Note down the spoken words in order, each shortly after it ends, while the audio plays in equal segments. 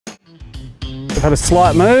We've had a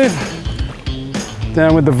slight move.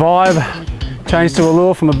 Down with the vibe, change to a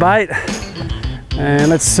lure from a bait. And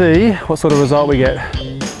let's see what sort of result we get.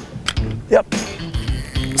 Yep,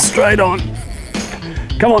 straight on.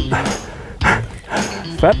 Come on.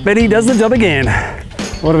 Fat Betty does the job again.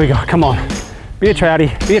 What do we got? Come on. Be a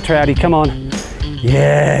trouty, come on.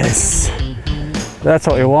 Yes. That's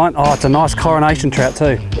what we want. Oh, it's a nice coronation trout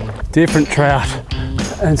too. Different trout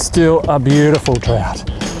and still a beautiful trout.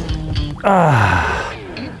 Ah,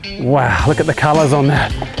 wow, look at the colors on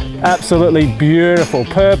that. Absolutely beautiful.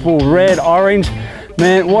 Purple, red, orange.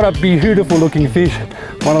 Man, what a beautiful looking fish.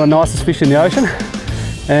 One of the nicest fish in the ocean.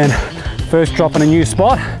 And first drop in a new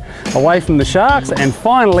spot, away from the sharks, and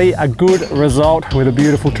finally a good result with a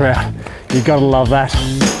beautiful trout. You've got to love that.